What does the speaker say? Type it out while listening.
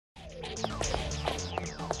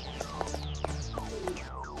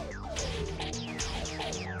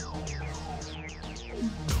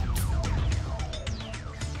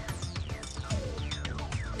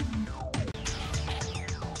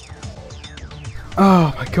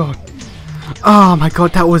Oh my god. Oh my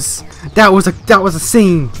god, that was a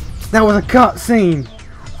scene. That was a cut scene.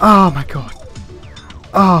 Oh my god.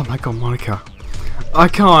 Oh my god, Monica. I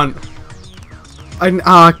can't.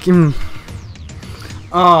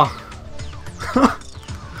 Oh.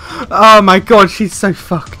 Oh my god, she's so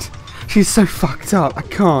fucked. She's so fucked up. I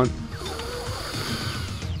can't.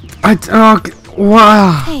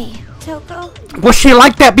 Wow. Hey, Toko. Was she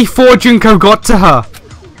like that before Junko got to her?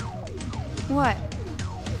 What?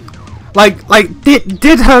 Like,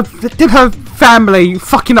 did her family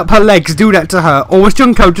fucking up her legs do that to her, or was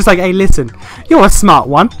Junko just like, hey, listen, you're a smart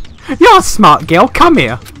one, you're a smart girl, come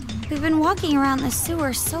here. We've been walking around the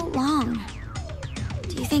sewer so long.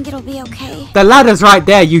 Do you think it'll be okay? The ladder's right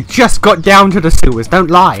there. You just got down to the sewers.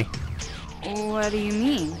 Don't lie. What do you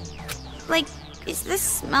mean? Like, is this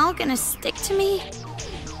smell gonna stick to me?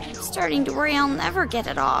 I'm starting to worry I'll never get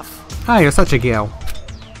it off. Ah, you're such a girl.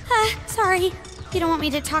 Sorry. You don't want me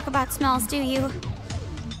to talk about smells, do you?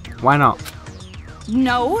 Why not?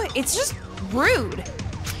 No, it's just rude.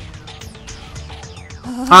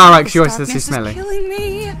 Alright, she always says she's smelly. Killing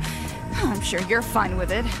me. I'm sure you're fine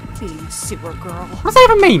with it, being a sewer girl. What's that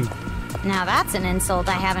even mean? Now that's an insult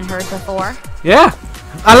I haven't heard before. Yeah.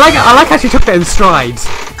 I like how she took that in strides.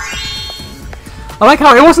 I like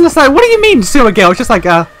how it wasn't just like, what do you mean, sewer girl? It's just like,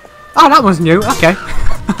 oh, that one's new. Okay.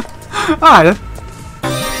 Alright then.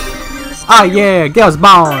 Ah, yeah, girls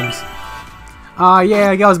bond. Ah,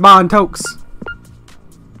 yeah, girls bond, tokes.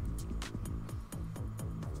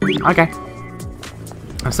 Okay.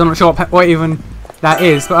 I'm still not sure what even that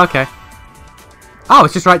is, but okay. Oh,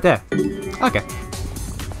 it's just right there. Okay.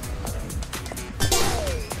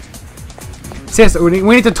 Seriously,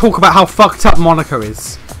 we need to talk about how fucked up Monica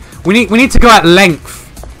is. We need to go at length.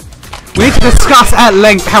 We need to discuss at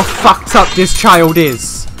length how fucked up this child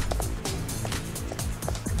is.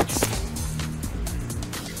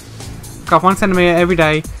 Got 1 centimeter every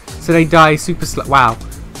day, so they die super slow. Wow.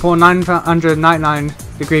 Pour 999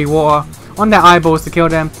 degree water on their eyeballs to kill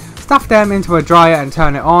them. Stuff them into a dryer and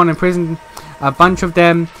turn it on. Imprison a bunch of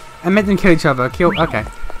them and make them kill each other. Okay.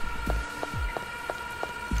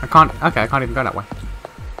 I can't even go that way.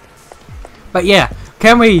 But yeah,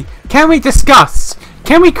 can we discuss?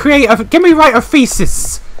 Can we write a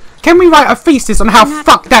thesis? Can we write a thesis on how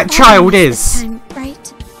fucked that child is? Right?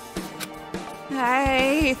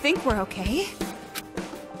 I think we're okay.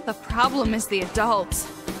 The problem is the adults.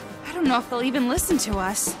 I don't know if they'll even listen to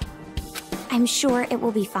us. I'm sure it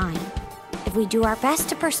will be fine. If we do our best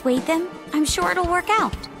to persuade them, I'm sure it'll work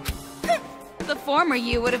out. The former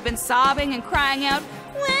you would have been sobbing and crying out,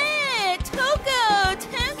 "Wah, Toko,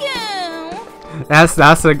 Toko!" That's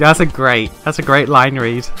a great line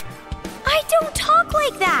read. I don't talk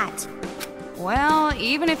like that. Well,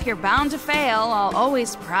 even if you're bound to fail, I'll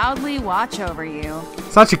always proudly watch over you.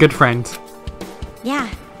 Such a good friend. Yeah,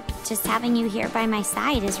 just having you here by my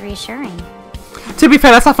side is reassuring. To be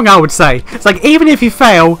fair, that's something I would say. It's like, even if you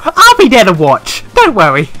fail, I'll be there to watch. Don't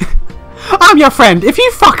worry. I'm your friend. If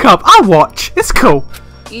you fuck up, I'll watch. It's cool.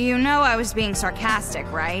 You know I was being sarcastic,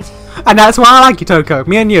 right? And that's why I like you, Toko.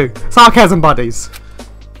 Me and you. Sarcasm buddies.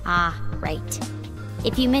 Ah, right.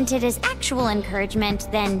 If you meant it as actual encouragement,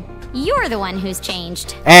 then you're the one who's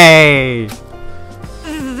changed. Hey.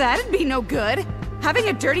 That'd be no good. Having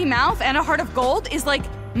a dirty mouth and a heart of gold is like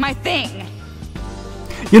my thing.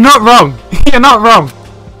 You're not wrong. You're not wrong.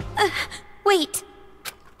 Wait.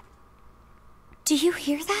 Do you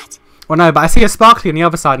hear that? Well, no, but I see a sparkly on the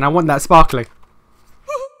other side, and I want that sparkly.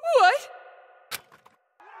 What?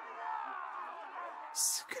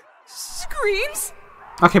 Screams?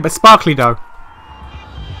 Okay, but sparkly though.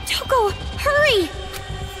 Toko, hurry!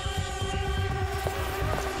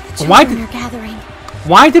 The Why children are gathering.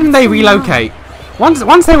 Why didn't they relocate?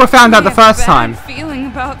 Once they were found out the first time. Feeling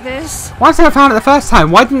about this. Once they were found out the first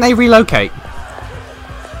time, why didn't they relocate?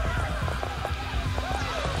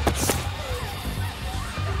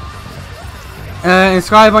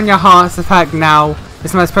 Inscribe on your hearts the fact now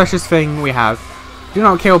it's the most precious thing we have. Do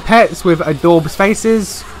not kill pets with adorbs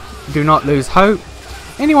faces. Do not lose hope.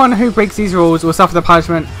 Anyone who breaks these rules will suffer the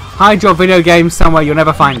punishment. Hide your video games somewhere you'll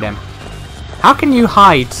never find them. How can you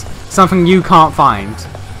hide something you can't find?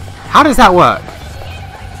 How does that work?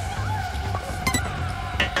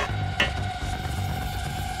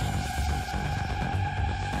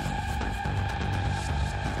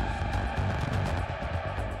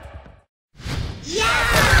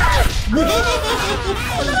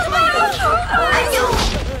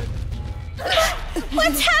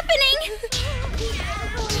 What's happening?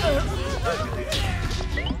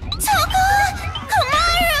 Toko!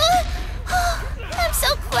 Komaru! Oh, I'm so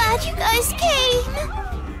glad you guys came.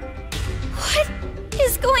 What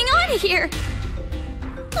is going on here?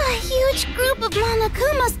 A huge group of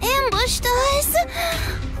Monokumas ambushed us.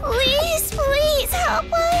 Please, please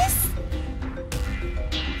help us.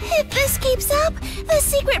 If this keeps up, the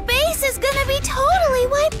secret base is gonna be totally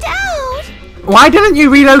wiped out. Why didn't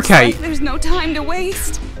you relocate? There's no time to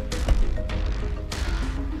waste.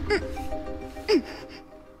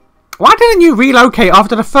 Why didn't you relocate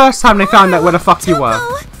after the first time they found out where the fuck you were?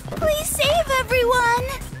 Toko, please save everyone.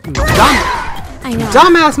 I know.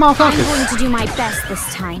 Dumbass I'm motherfuckers. going to do my best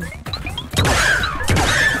this time.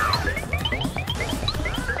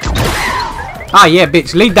 Ah yeah,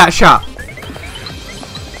 bitch, lead that shot.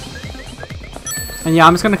 And yeah,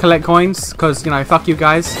 I'm just gonna collect coins, cause you know, fuck you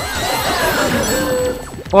guys.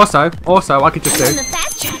 Also, I could just do. The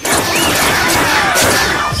fast track.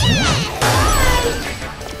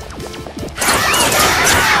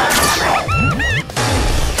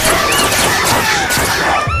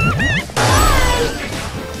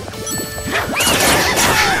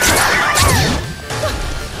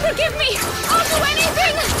 Forgive me! I'll do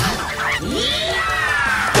anything!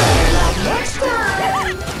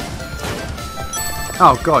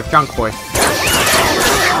 Oh god, junk boy.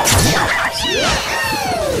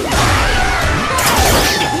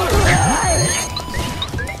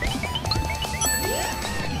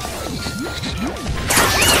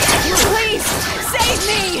 Please, save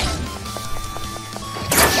me!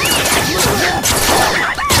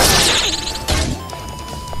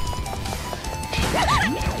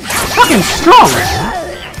 Fucking strong!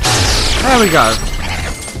 There we go.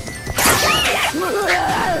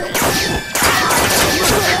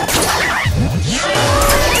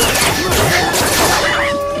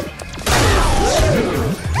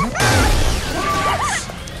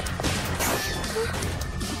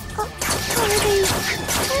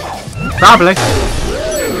 Probably.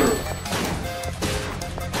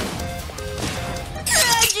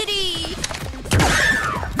 Tragedy.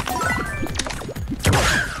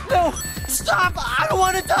 No! Stop! I don't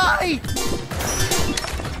want to die!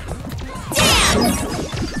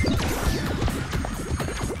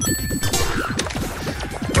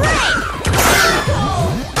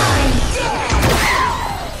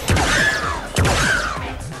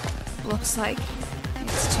 Looks like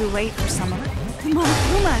it's too late for some of them. Come on,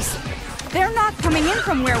 Pumas. They're not coming in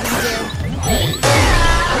from where we did.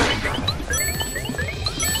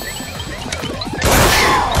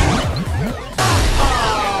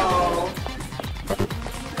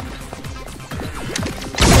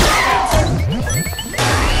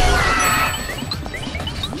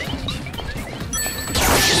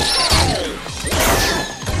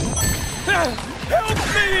 Help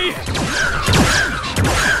me!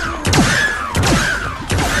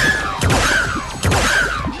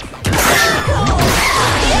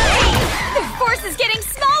 The force is getting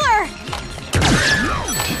smaller!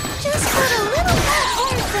 Just put a little more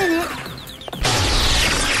oomph in it.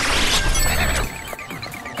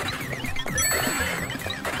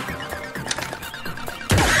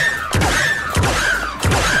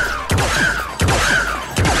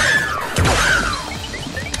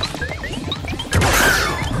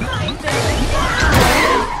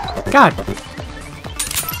 God.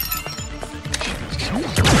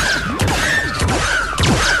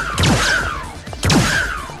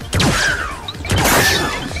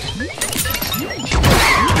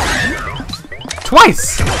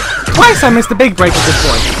 Twice! Twice I missed the big break with this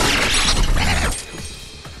boy.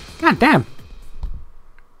 God damn.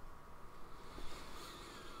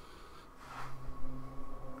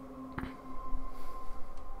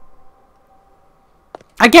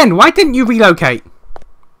 Again, why didn't you relocate?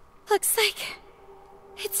 Looks like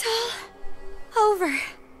it's all over.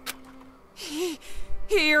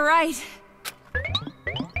 You're right.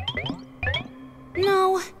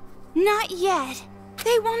 No, not yet.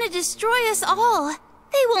 They want to destroy us all.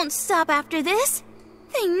 They won't stop after this.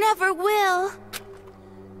 They never will.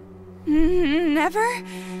 Never?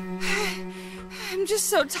 I'm just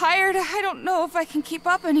so tired, I don't know if I can keep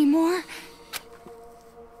up anymore.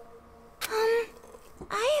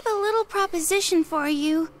 I have a little proposition for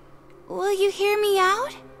you. Will you hear me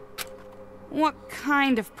out? What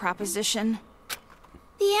kind of proposition?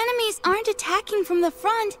 The enemies aren't attacking from the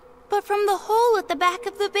front, but from the hole at the back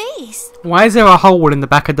of the base. Why is there a hole in the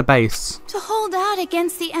back of the base? To hold out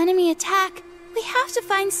against the enemy attack, we have to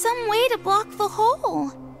find some way to block the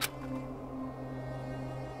hole.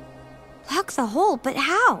 Block the hole, but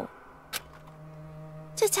how?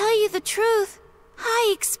 To tell you the truth,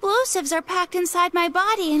 High explosives are packed inside my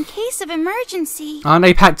body in case of emergency. Aren't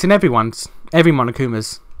they packed in everyone's? Every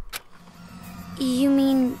Monokuma's. You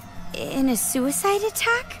mean in a suicide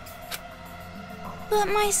attack? But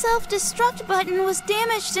my self-destruct button was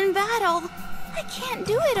damaged in battle. I can't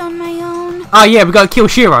do it on my own. Oh yeah, we gotta kill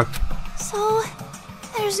Shiro. So,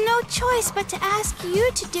 there's no choice but to ask you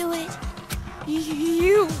to do it.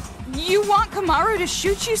 You want Komaru to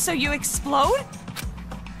shoot you so you explode?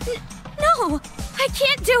 No, I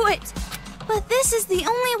can't do it. But this is the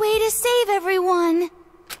only way to save everyone.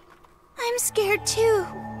 I'm scared too,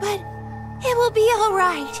 but it will be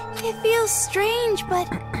alright. It feels strange, but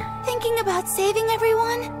thinking about saving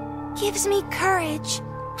everyone gives me courage.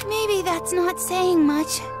 Maybe that's not saying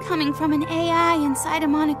much, coming from an AI inside a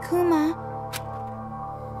Monokuma.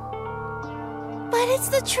 But it's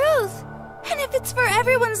the truth. And if it's for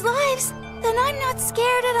everyone's lives, then I'm not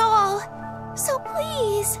scared at all. So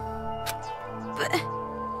please.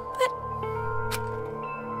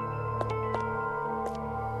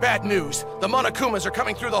 Bad news. The Monokumas are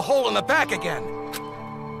coming through the hole in the back again.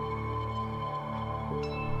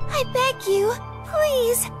 I beg you,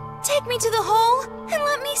 please, take me to the hole and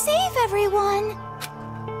let me save everyone.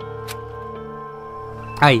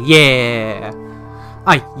 Yeah.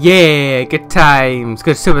 Yeah, good times,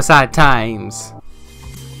 good suicide times.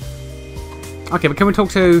 Okay, but can we talk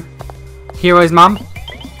to Hiro's mum?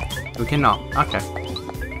 We cannot. Okay.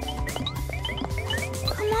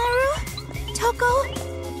 Komaru, Toko,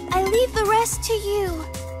 I leave the rest to you.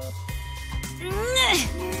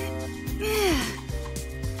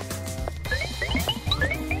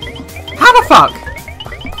 How the fuck?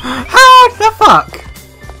 How the fuck?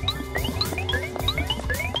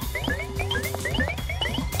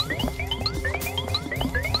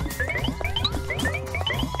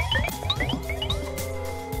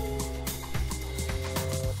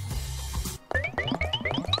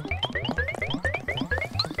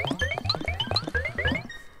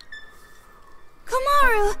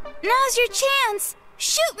 Komaru, now's your chance.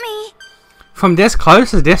 Shoot me. From this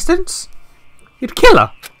close a distance? You'd kill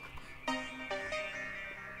her.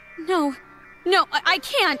 No, I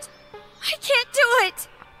can't. I can't do it.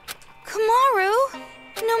 Komaru,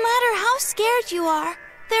 no matter how scared you are,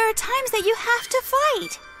 there are times that you have to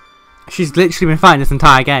fight. She's literally been fighting this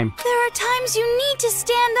entire game. There are times you need to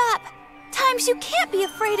stand up. Times you can't be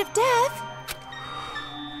afraid of death.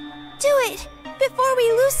 Do it, before we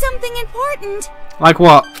lose something important. Like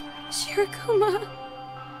what? Shirokuma.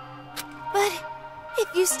 But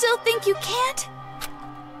if you still think you can't...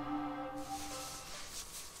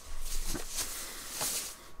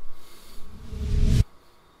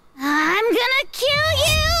 I'm gonna kill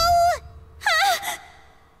you!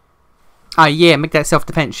 Ah, yeah, make that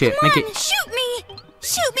self-defense shit. Come Make on, it. shoot me!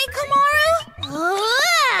 Shoot me,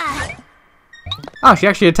 Komaru! Oh, she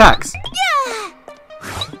actually attacks. Yeah!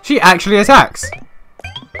 She actually attacks.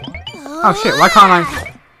 Oh shit, why can't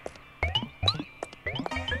I?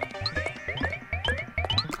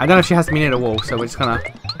 I don't know if she has to be near the wall, so we're just gonna...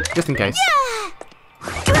 Just in case.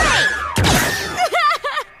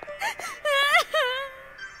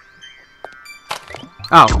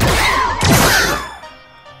 Oh.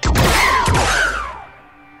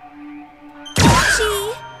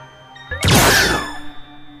 Gee.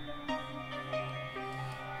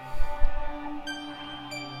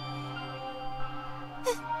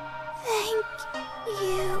 Thank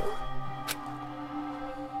you.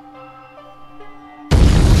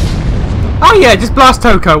 Oh yeah, just blast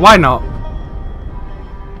Toko, why not?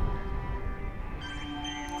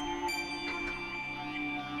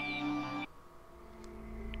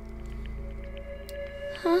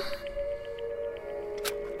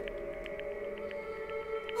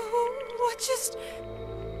 What just...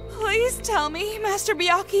 Please tell me, Master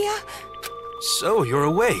Byakuya. So, you're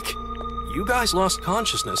awake. You guys lost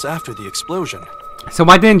consciousness after the explosion. So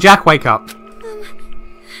why didn't Jack wake up?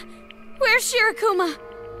 Where's Shirokuma?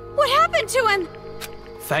 What happened to him?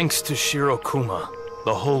 Thanks to Shirokuma,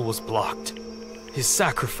 the hole was blocked. His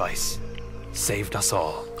sacrifice saved us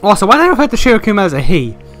all. Also, why don't I refer to Shirokuma as a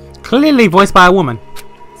he? Clearly voiced by a woman.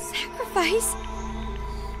 Sacrifice?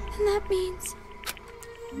 And that means...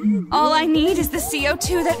 All I need is the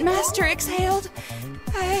CO2 that Master exhaled.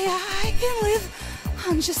 I can live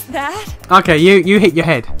on just that. Okay, you hit your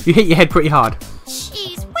head. You hit your head pretty hard.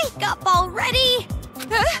 Jeez, wake up already!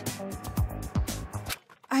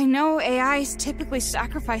 I know AIs typically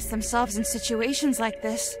sacrifice themselves in situations like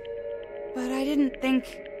this, but I didn't think...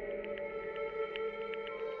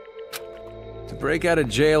 To break out of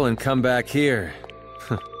jail and come back here.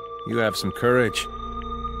 You have some courage.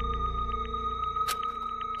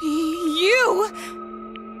 You!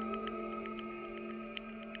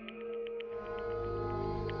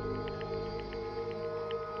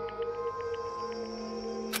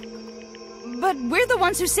 But we're the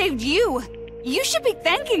ones who saved you. You should be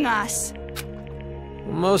thanking us.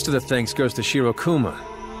 Well, most of the thanks goes to Shirokuma,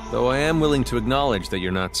 though I am willing to acknowledge that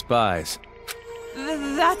you're not spies.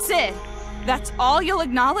 That's it. That's all you'll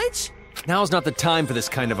acknowledge? Now's not the time for this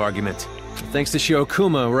kind of argument. Thanks to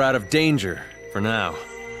Shirokuma, we're out of danger, for now.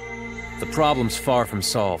 The problem's far from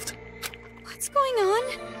solved. What's going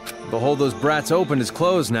on? The hole those brats opened is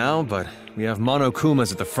closed now, but we have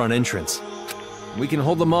Monokumas at the front entrance. We can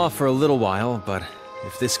hold them off for a little while, but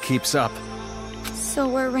if this keeps up... So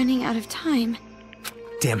we're running out of time.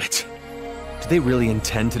 Damn it. Do they really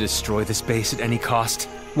intend to destroy this base at any cost?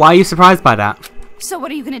 Why are you surprised by that? So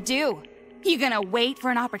what are you gonna do? You gonna wait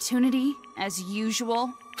for an opportunity, as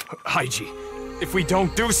usual? Haiji, if we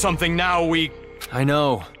don't do something now, we... I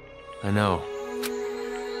know. No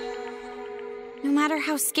matter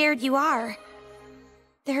how scared you are,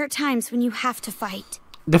 there are times when you have to fight.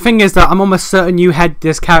 The thing is that I'm almost certain you had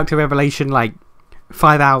this character revelation like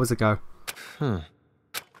 5 hours ago. There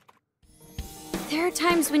are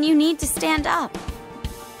times when you need to stand up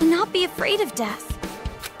and not be afraid of death.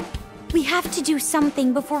 We have to do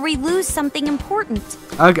something before we lose something important.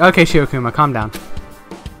 Okay, Shirokuma, calm down.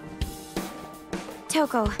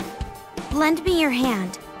 Toko, lend me your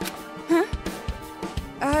hand.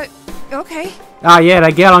 Okay. Ah, yeah,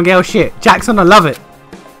 that girl on girl shit. Jackson, I love it.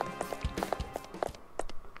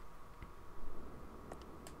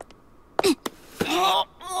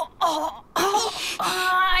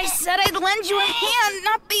 I said I'd lend you a hand,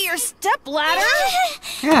 not be your stepladder.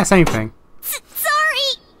 Yeah, same thing.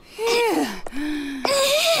 Sorry!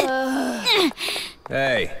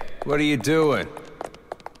 Hey, what are you doing?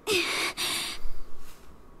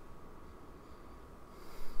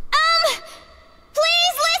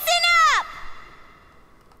 Please listen up!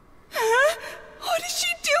 Huh? What is she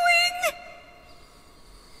doing?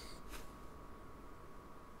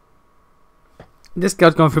 This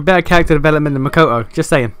girl's going through better character development than Makoto. Just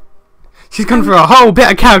saying. She's gone through a whole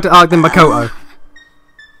better character arc than Makoto.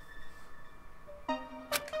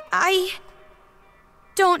 I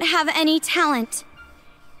don't have any talent.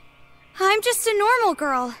 I'm just a normal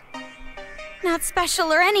girl. Not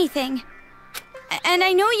special or anything. And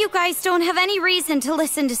I know you guys don't have any reason to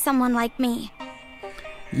listen to someone like me.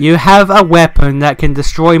 You have a weapon that can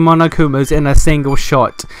destroy Monokumas in a single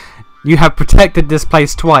shot. You have protected this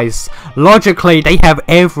place twice. Logically, they have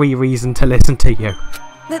every reason to listen to you.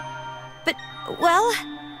 But, well...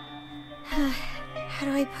 how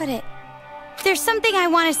do I put it? There's something I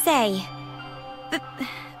want to say.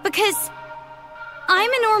 Because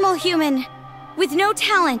I'm a normal human with no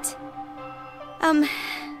talent. I'm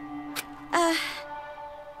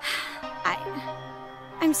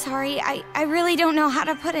sorry. I really don't know how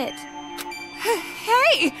to put it.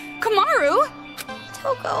 Hey, Kamaru!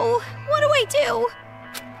 Toko, what do I do?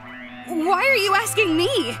 Why are you asking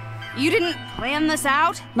me? You didn't plan this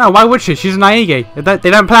out? No, why would she? She's an Aige. They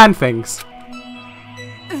don't plan things.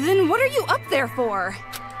 Then what are you up there for?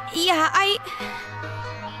 Yeah, I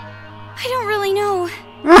don't really know.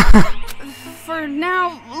 For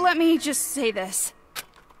now, let me just say this.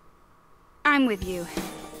 I'm with you.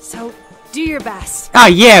 So, do your best. Ah,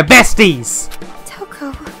 yeah, besties!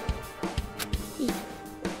 Toko.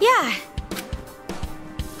 Yeah.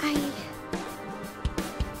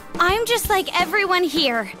 I'm just like everyone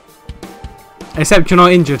here. Except you're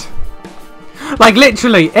not injured. Like,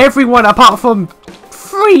 literally, everyone apart from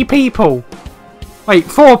 3 people. Wait,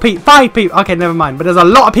 5 people. Okay, never mind. But there's a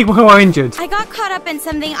lot of people who are injured. I got caught up in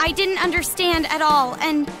something I didn't understand at all,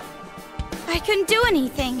 and I couldn't do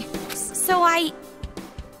anything. So I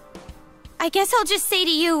guess I'll just say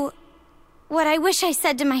to you what I wish I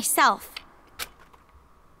said to myself.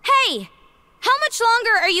 Hey! How much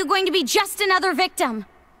longer are you going to be just another victim?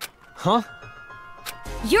 Huh?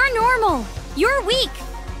 You're normal. You're weak.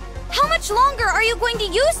 How much longer are you going to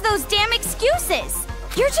use those damn excuses?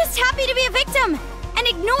 You're just happy to be a victim and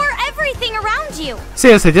ignore everything around you.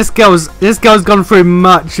 Seriously, this girl's gone through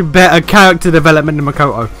much better character development than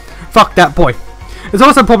Makoto. Fuck that boy. It's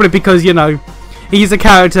also probably because, you know, he's a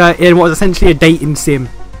character in what is essentially a dating sim,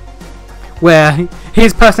 where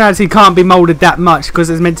his personality can't be molded that much because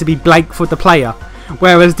it's meant to be blank for the player,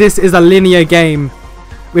 whereas this is a linear game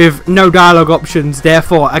with no dialogue options,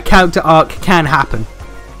 therefore a character arc can happen.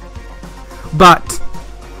 But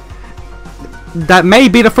that may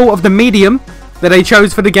be the fault of the medium that they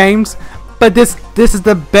chose for the games, but this is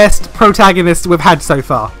the best protagonist we've had so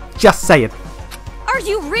far. Just saying. Are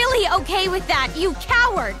you really okay with that, you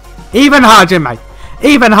coward? Even Hajime,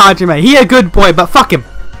 he a good boy, but fuck him.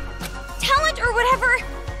 Talent or whatever,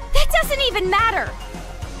 that doesn't even matter.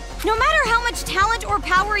 No matter how much talent or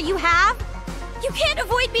power you have, You can't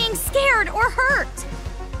avoid being scared or hurt.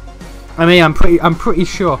 I mean, I'm pretty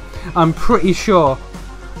sure,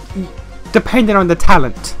 depending on the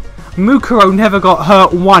talent, Mukuro never got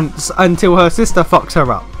hurt once until her sister fucks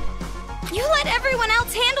her up. You let everyone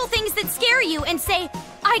else handle things that scare you and say,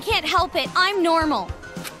 I can't help it, I'm normal.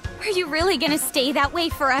 Are you really gonna stay that way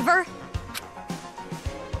forever?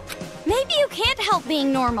 Maybe you can't help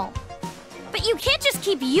being normal, but you can't just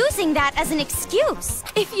keep using that as an excuse.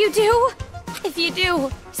 If you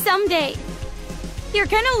do, someday, you're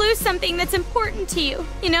gonna lose something that's important to you,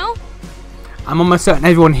 you know? I'm almost certain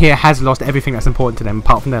everyone here has lost everything that's important to them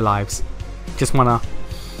apart from their lives. Don't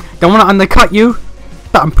wanna undercut you,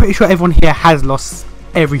 but I'm pretty sure everyone here has lost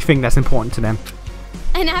everything that's important to them.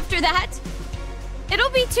 And after that,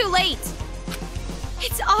 it'll be too late.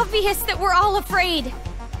 It's obvious that we're all afraid.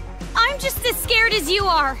 I'm just as scared as you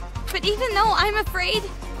are, but even though I'm afraid,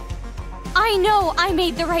 I know I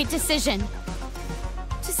made the right decision.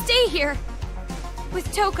 To stay here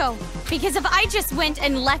with Toko, because if I just went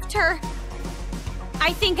and left her,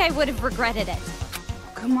 I think I would have regretted it.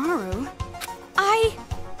 Komaru? I,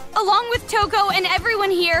 along with Toko and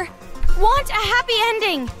everyone here, want a happy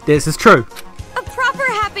ending. This is true. A proper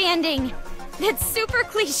happy ending that's super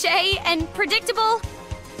cliche and predictable,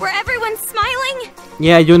 where everyone's smiling.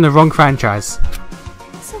 Yeah, you're in the wrong franchise.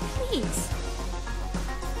 So please,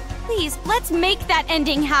 let's make that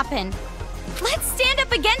ending happen. Let's stand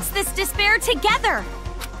up against this despair together.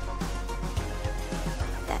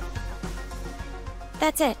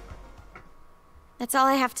 That's it. That's all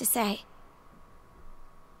I have to say.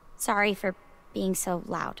 Sorry for being so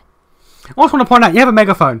loud. I also want to point out, you have a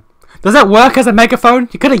megaphone. Does that work as a megaphone?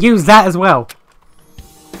 You could have used that as well.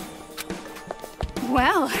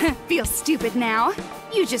 Well, feel stupid now.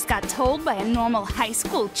 You just got told by a normal high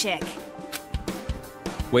school chick.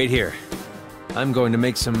 Wait here. I'm going to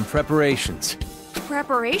make some preparations.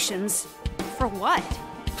 Preparations? For what?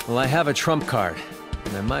 Well, I have a trump card,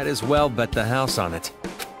 and I might as well bet the house on it.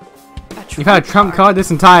 You've had a trump card this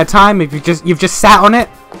entire time? If you've just sat on it?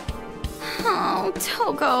 Oh,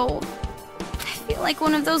 Togo. I feel like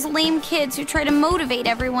one of those lame kids who try to motivate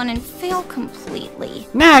everyone and fail completely.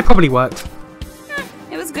 Nah, it probably worked.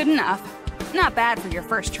 It was good enough. Not bad for your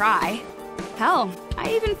first try. Hell,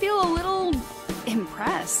 I even feel a little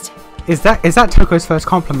impressed. Is that Toko's first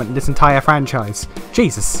compliment in this entire franchise?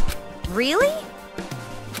 Jesus. Really?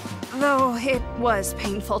 Though it was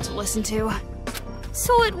painful to listen to.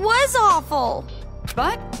 So it was awful.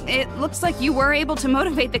 But it looks like you were able to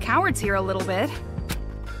motivate the cowards here a little bit.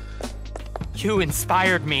 You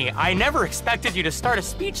inspired me. I never expected you to start a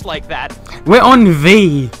speech like that. We're on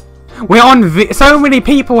V. We're on V. So many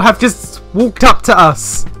people have just walked up to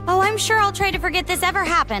us. Oh, I'm sure I'll try to forget this ever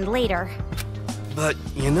happened later. But,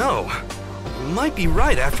 you know, you might be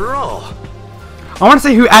right after all. I want to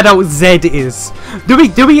see who adult Z is. Do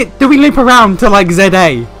we limp around to like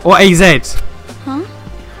ZA or AZ? Huh?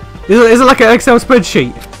 Is it like an Excel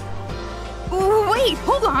spreadsheet? Wait,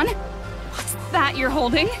 hold on. What's that you're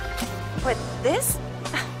holding? What, this?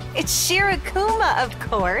 It's Shirokuma, of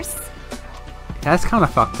course. That's kind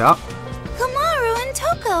of fucked up. Komaru and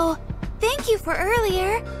Toko, thank you for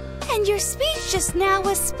earlier. And your speech just now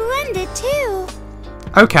was splendid too.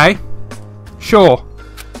 Okay. Sure.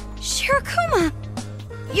 Shirokuma,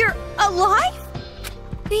 you're alive?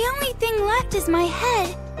 The only thing left is my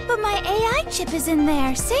head, but my AI chip is in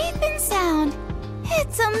there, safe and sound.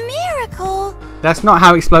 It's a miracle. That's not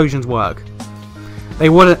how explosions work. They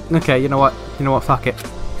wouldn't. Okay, you know what? Fuck it.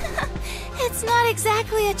 It's not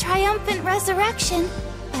exactly a triumphant resurrection,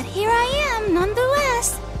 but here I am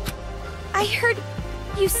nonetheless. I heard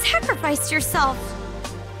you sacrificed yourself.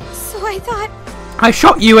 So I thought... I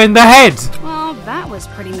shot you in the head! Well, that was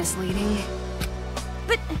pretty misleading.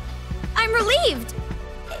 But I'm relieved.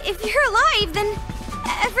 If you're alive, then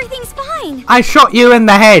everything's fine. I shot you in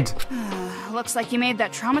the head! Looks like you made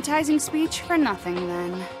that traumatizing speech for nothing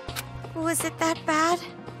then. Was it that bad?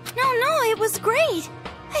 No, it was great.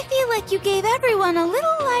 I feel like you gave everyone a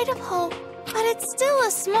little light of hope, but it's still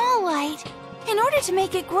a small light. In order to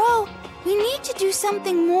make it grow, we need to do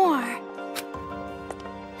something more.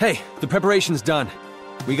 Hey, the preparation's done.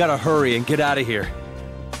 We gotta hurry and get out of here.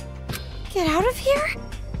 Get out of here?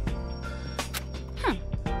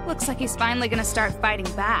 Looks like he's finally gonna start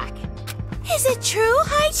fighting back. Is it true,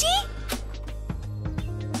 Haiji?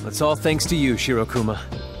 That's all thanks to you, Shirokuma.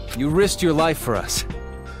 You risked your life for us.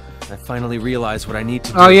 I finally realized what I need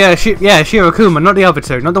to do. Oh yeah, Shirokuma, not the other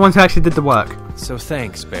two, not the ones who actually did the work. So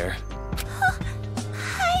thanks, Bear.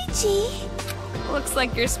 Haiji? Looks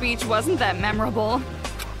like your speech wasn't that memorable.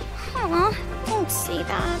 Aw, don't say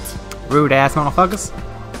that. Rude ass motherfuckers.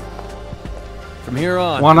 From here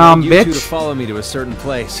on, One I arm want you two to bitch. follow me to a certain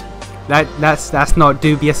place. That's not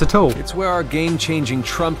dubious at all. It's where our game-changing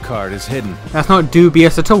trump card is hidden. That's not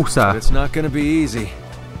dubious at all, But sir. it's not gonna be easy.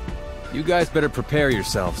 You guys better prepare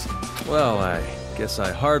yourselves. Well, I guess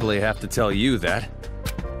I hardly have to tell you that.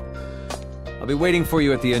 I'll be waiting for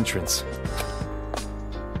you at the entrance.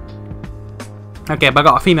 Okay, but I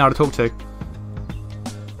got a female to talk to.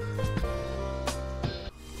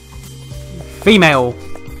 Female.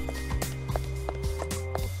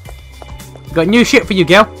 Got new shit for you,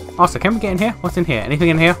 girl. Also, can we get in here? What's in here? Anything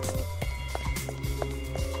in here?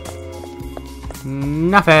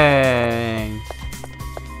 Nothing.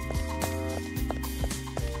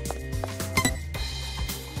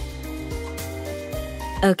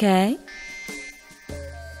 Okay.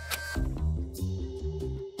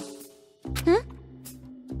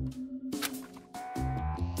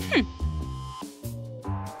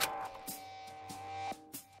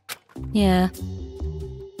 Yeah.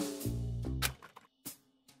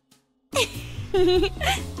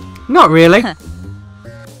 Not really.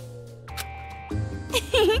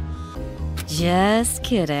 Just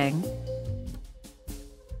kidding.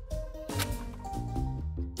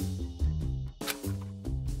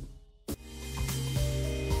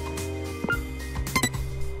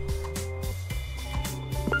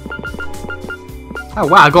 Oh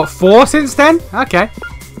wow, I got 4 since then? Okay.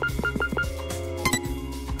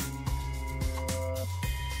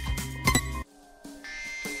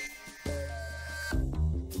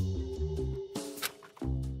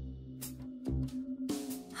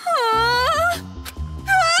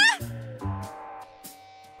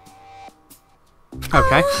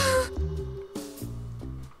 Okay.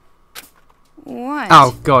 What?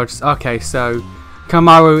 Oh god. Okay, so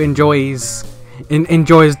Kamaru enjoys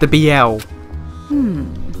the BL.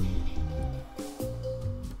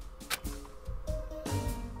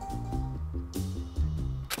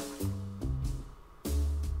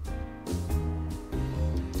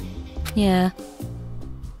 Yeah.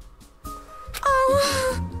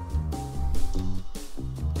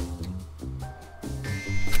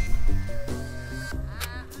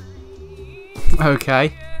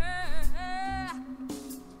 Okay.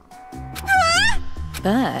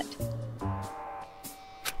 But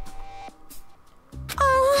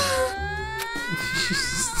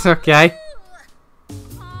It's okay.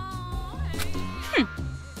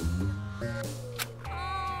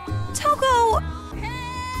 Togo!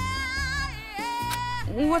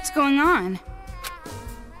 What's going on?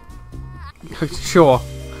 Sure.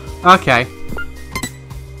 Okay.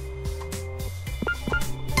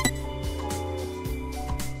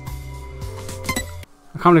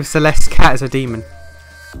 I can't believe Celeste's cat is a demon.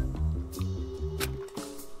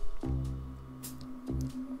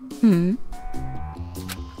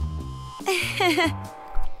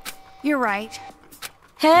 You're right.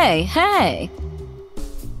 hey, hey.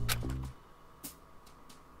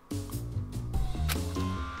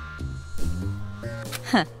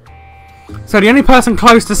 So the only person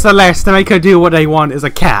close to Celeste to make her do what they want is a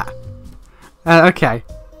cat. Okay.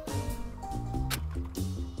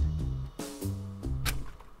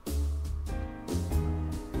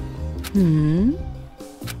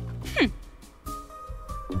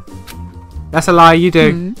 That's a lie, you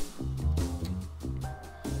do.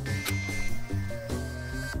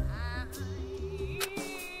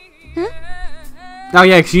 Oh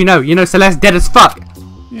yeah, because you know Celeste dead as fuck.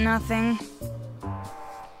 Nothing.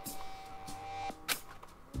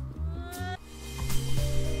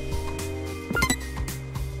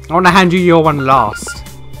 I want to hand you your one last.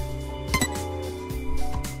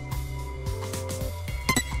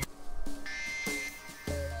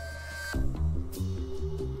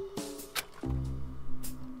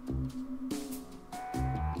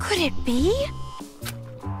 Could it be?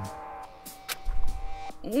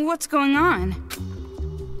 What's going on?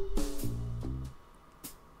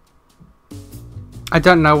 I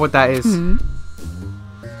don't know what that is.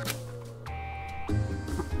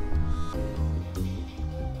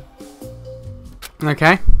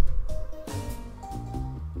 Okay.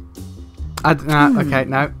 Okay,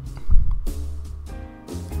 no.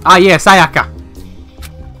 Ah, yeah, Sayaka.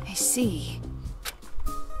 I see.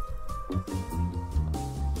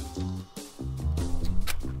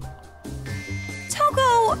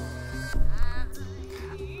 Togo!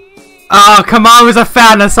 Oh, Kamaru's a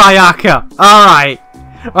fan of Sayaka. Alright.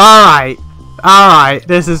 Alright. Alright.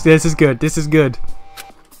 This is good. This is good.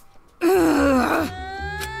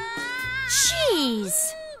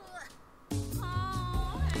 Jeez.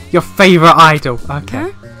 Your favorite idol.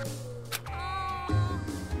 Okay.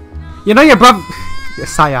 You know your brother...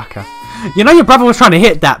 Sayaka. You know your brother was trying to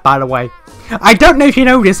hit that, by the way. I don't know if you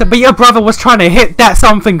noticed, but your brother was trying to hit that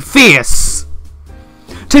something fierce.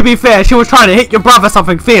 To be fair, she was trying to hit your brother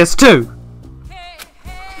something fierce too.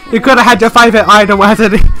 You could have had your favourite idol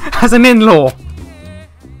as an in-law.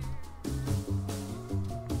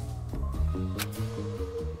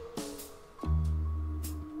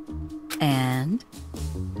 And?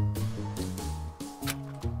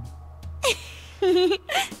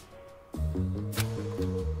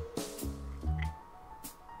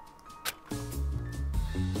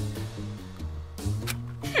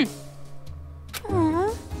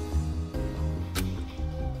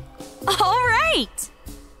 All right.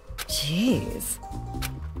 Jeez.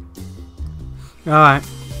 Alright.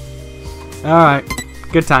 Alright.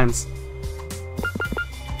 Good times.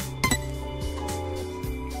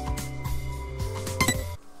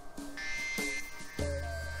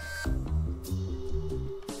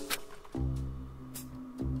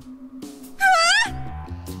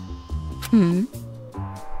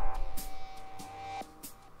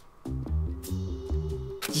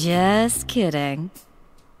 Just kidding.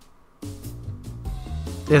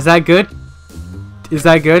 Is that good? Is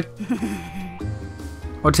that good?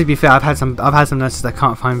 Well, to be fair, I've had some nurses that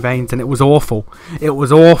can't find veins, and it was awful. It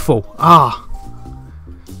was awful. Ah.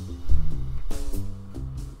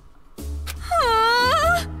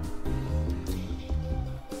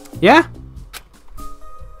 Yeah?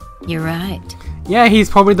 You're right. Yeah, he's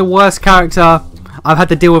probably the worst character I've had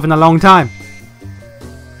to deal with in a long time.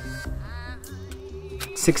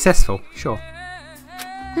 Successful, sure.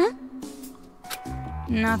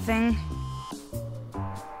 Nothing.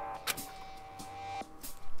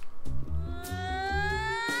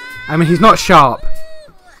 I mean, he's not sharp.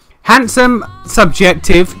 Handsome,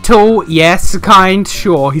 subjective. Tall, yes. Kind,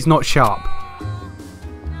 sure. He's not sharp.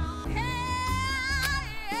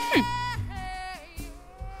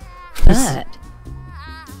 But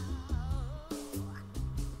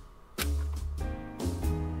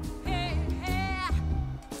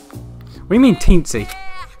What do you mean teensy?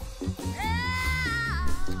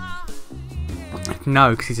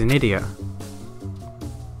 No, because he's an idiot.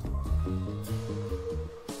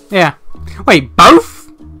 Yeah. Wait, both?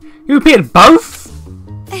 You repeated both?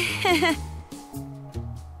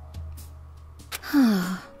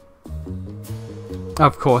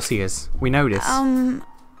 Of course he is. We know this.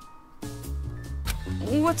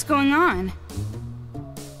 What's going on?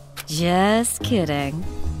 just kidding.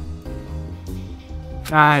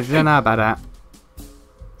 I don't know about that.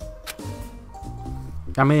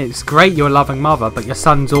 I mean, it's great you're a loving mother, but your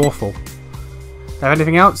son's awful. Have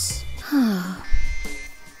anything else?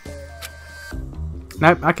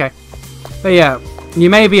 Nope, okay. But yeah, you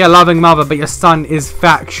may be a loving mother, but your son is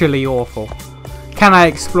factually awful. Can I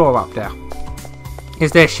explore up there?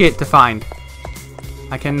 Is there shit to find?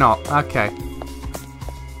 I cannot. Okay.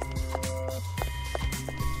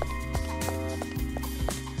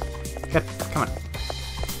 Get, come on.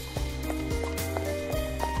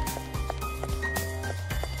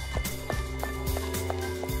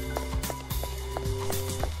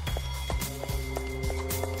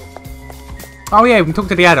 Oh yeah, we can talk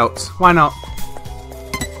to the adults. Why not?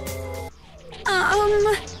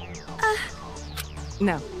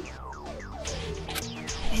 No.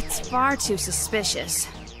 It's far too suspicious.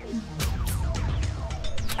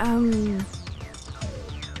 Oh,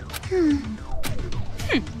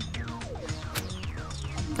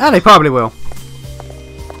 they probably will.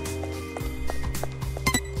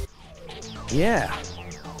 Yeah.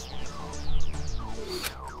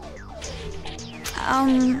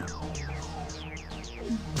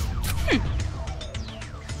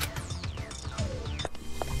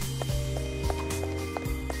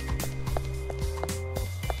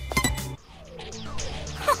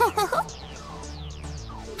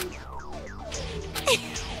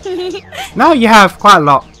 No, you have quite a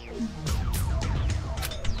lot.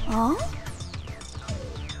 Huh?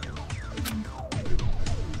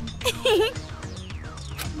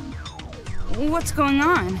 What's going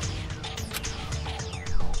on?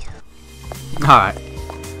 Alright.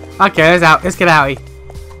 Okay, let's out. Let's get outie.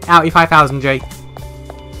 Outie 5000 G.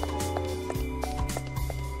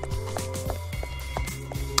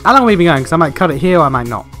 How long have we been going? Because I might cut it here or I might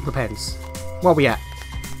not. Depends. What are we at?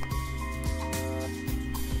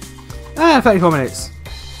 34 minutes.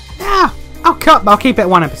 Yeah, I'll cut, but I'll keep it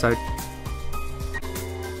one episode.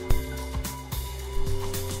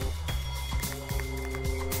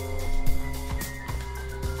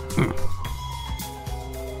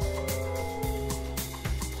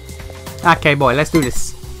 Okay, boy, let's do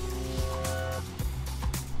this.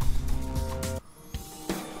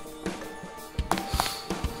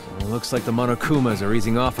 Well, looks like the Monokumas are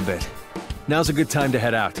easing off a bit. Now's a good time to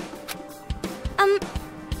head out.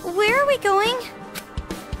 going?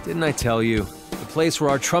 Didn't I tell you? The place where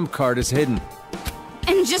our trump card is hidden.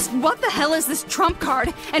 And just what the hell is this trump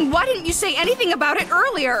card? And why didn't you say anything about it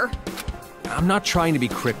earlier? I'm not trying to be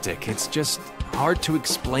cryptic. It's just hard to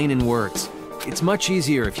explain in words. It's much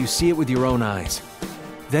easier if you see it with your own eyes.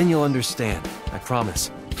 Then you'll understand, I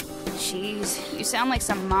promise. Jeez, you sound like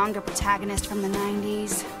some manga protagonist from the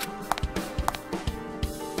 90s.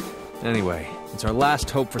 Anyway, it's our last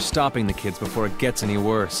hope for stopping the kids before it gets any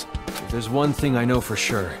worse. If there's one thing I know for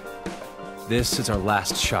sure, this is our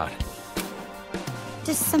last shot.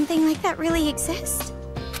 Does something like that really exist?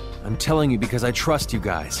 I'm telling you because I trust you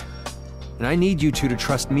guys. And I need you two to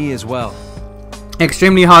trust me as well.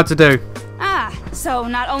 Extremely hard to do. Ah, so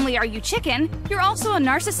not only are you chicken, you're also a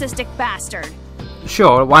narcissistic bastard.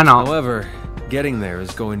 Sure, why not? However, getting there is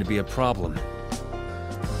going to be a problem.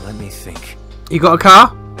 Let me think. You got a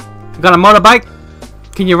car? You got a motorbike?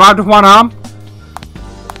 Can you ride with one arm?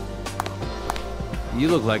 You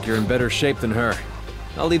look like you're in better shape than her.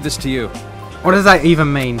 I'll leave this to you. What does that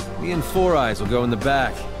even mean? Me and Four Eyes will go in the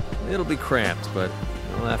back. It'll be cramped, but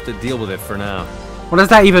we'll have to deal with it for now. What does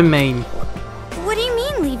that even mean? What do you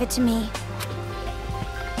mean, leave it to me?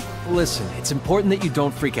 Listen, it's important that you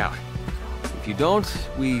don't freak out. If you don't,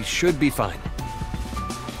 we should be fine.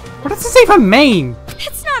 What does this even mean?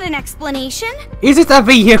 It's not an explanation. Is it a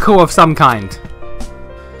vehicle of some kind?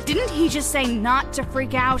 Didn't he just say not to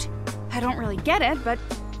freak out? I don't really get it, but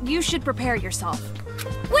you should prepare yourself.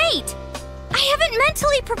 Wait! I haven't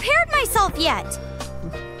mentally prepared myself yet.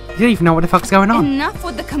 You don't even know what the fuck's going on. Enough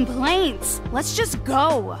with the complaints. Let's just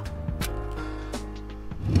go.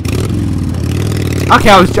 Okay,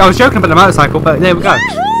 I was joking about the motorcycle, but there we go.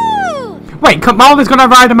 Yahoo! Wait, Kamaru's gonna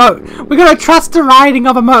ride a We're gonna trust the riding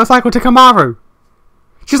of a motorcycle to Kamaru.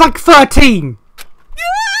 She's like 13.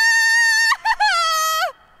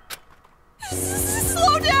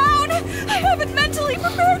 Slow down! I haven't mentally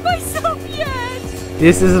prepared myself yet!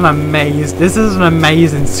 This is an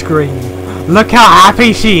amazing scream. Look how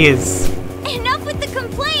happy she is. Enough with the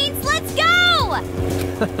complaints, let's go!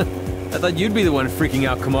 I thought you'd be the one freaking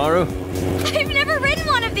out, Kamaru. I've never ridden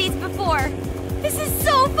one of these before. This is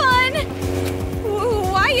so fun!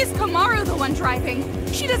 Why is Kamaru the one driving?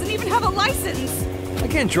 She doesn't even have a license. I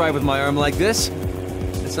can't drive with my arm like this.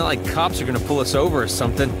 It's not like cops are gonna pull us over or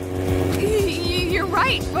something. You're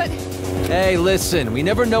right, but... Hey, listen, we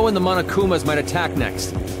never know when the Monokumas might attack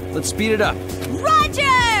next. Let's speed it up. Roger!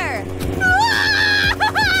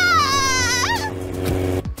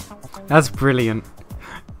 That's brilliant.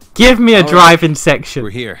 Give me a All right, driving section. We're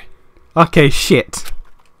here. Okay, shit.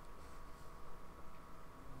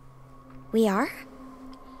 We are?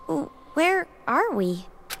 Where are we?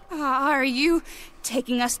 Are you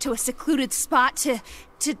taking us to a secluded spot to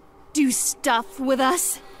do stuff with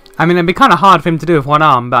us? I mean, it'd be kind of hard for him to do with one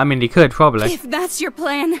arm, but I mean, he could probably. If that's your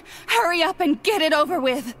plan, hurry up and get it over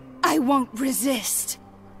with. I won't resist.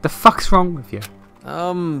 The fuck's wrong with you?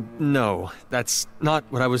 No. That's not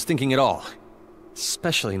what I was thinking at all.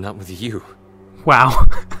 Especially not with you. Wow.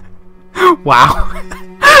 Wow.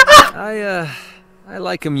 I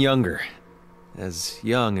like him younger. As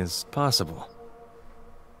young as possible.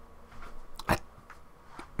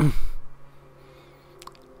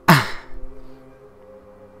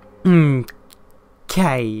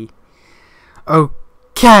 Okay.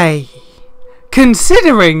 Okay.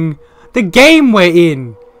 Considering the game we're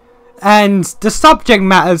in and the subject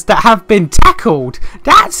matters that have been tackled,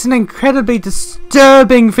 that's an incredibly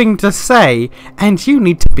disturbing thing to say, and you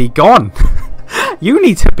need to be gone. You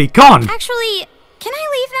need to be gone. Actually, can I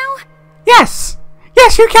leave now? Yes!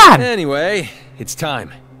 Yes, you can! Anyway, it's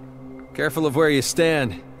time. Careful of where you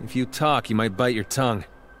stand. If you talk, you might bite your tongue.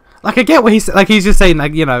 Like, I get what he's just saying,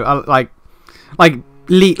 like, you know,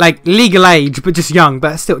 legal age, but just young.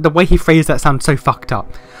 But still, the way he phrased that sounds so fucked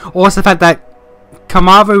up. Also, the fact that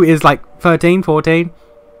Kamaru is like 13, 14,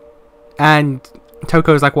 and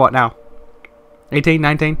Toko's like what now? 18,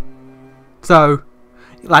 19. So,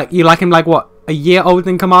 like, you like him like what? A year older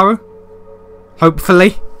than Kamaru?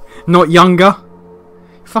 Hopefully, not younger.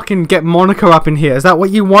 Fucking get Monica up in here. Is that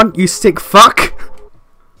what you want? You sick fuck.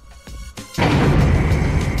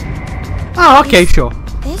 Oh, okay, sure.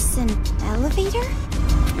 This an elevator?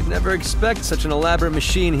 You'd never expect such an elaborate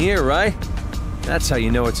machine here, right? That's how you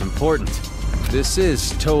know it's important. This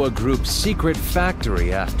is Toa Group's secret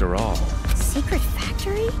factory, after all. Secret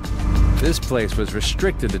factory? This place was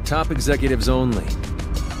restricted to top executives only.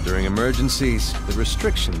 During emergencies, the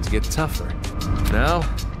restrictions get tougher. Now,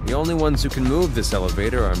 the only ones who can move this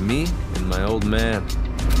elevator are me and my old man.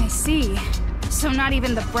 I see. So not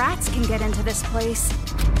even the brats can get into this place.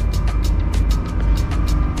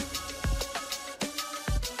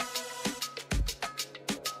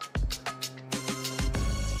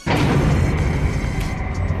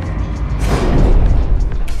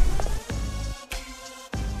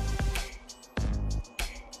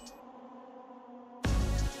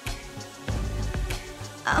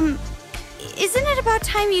 Isn't it about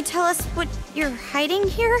time you tell us what you're hiding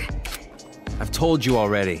here? I've told you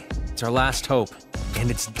already. It's our last hope, and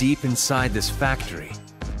it's deep inside this factory.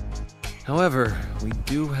 However, we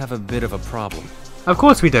do have a bit of a problem. Of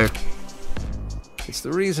course we do. It's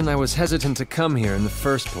the reason I was hesitant to come here in the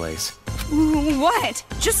first place. What?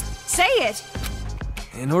 Just say it!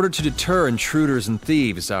 In order to deter intruders and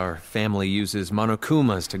thieves, our family uses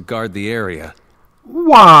Monokumas to guard the area.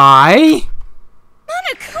 Why?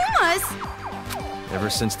 Monokumas? Ever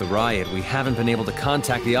since the riot, we haven't been able to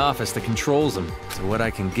contact the office that controls them. To what I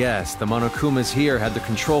can guess, the Monokumas here had their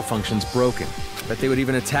control functions broken. Bet they would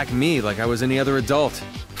even attack me like I was any other adult.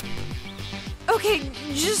 Okay,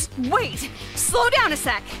 just wait. Slow down a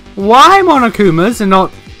sec. Why Monokumas and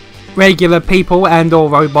not regular people and or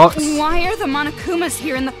robots? Why are the Monokumas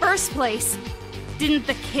here in the first place? Didn't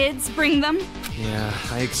the kids bring them? Yeah,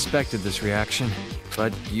 I expected this reaction.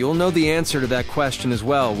 But you'll know the answer to that question as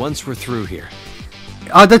well once we're through here.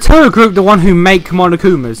 Are the Toa Group the one who make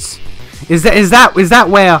Monokumas? Is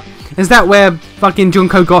that where fucking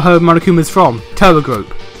Junko got her Monokumas from? Toa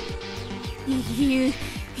Group.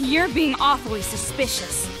 You're being awfully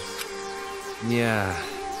suspicious. Yeah,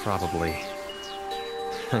 probably.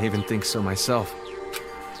 I even think so myself.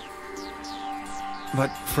 But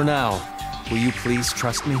for now, will you please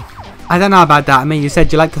trust me? I don't know about that. I mean, you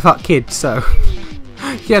said you like to fuck kids, so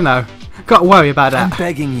you know, gotta worry about that. I'm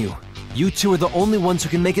begging you. You two are the only ones who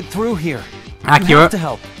can make it through here. Accurate. You have to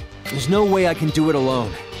help. There's no way I can do it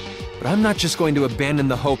alone. But I'm not just going to abandon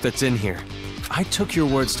the hope that's in here. I took your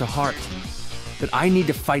words to heart. That I need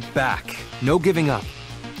to fight back. No giving up.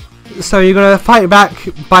 So you're gonna fight back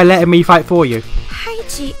by letting me fight for you?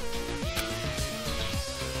 Haiji.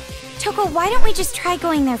 Toko, why don't we just try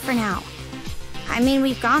going there for now? I mean,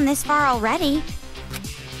 we've gone this far already.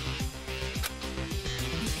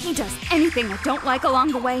 If he does anything I don't like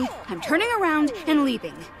along the way, I'm turning around and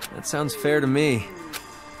leaving. That sounds fair to me.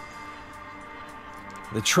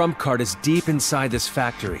 The trump card is deep inside this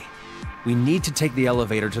factory. We need to take the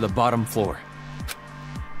elevator to the bottom floor.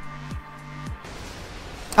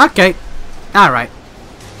 Okay. Alright.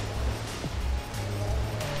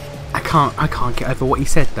 I can't get over what he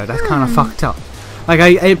said though. That's kind of fucked up. Like,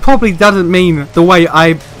 it probably doesn't mean the way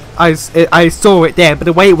I saw it there, but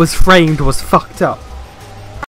the way it was framed was fucked up.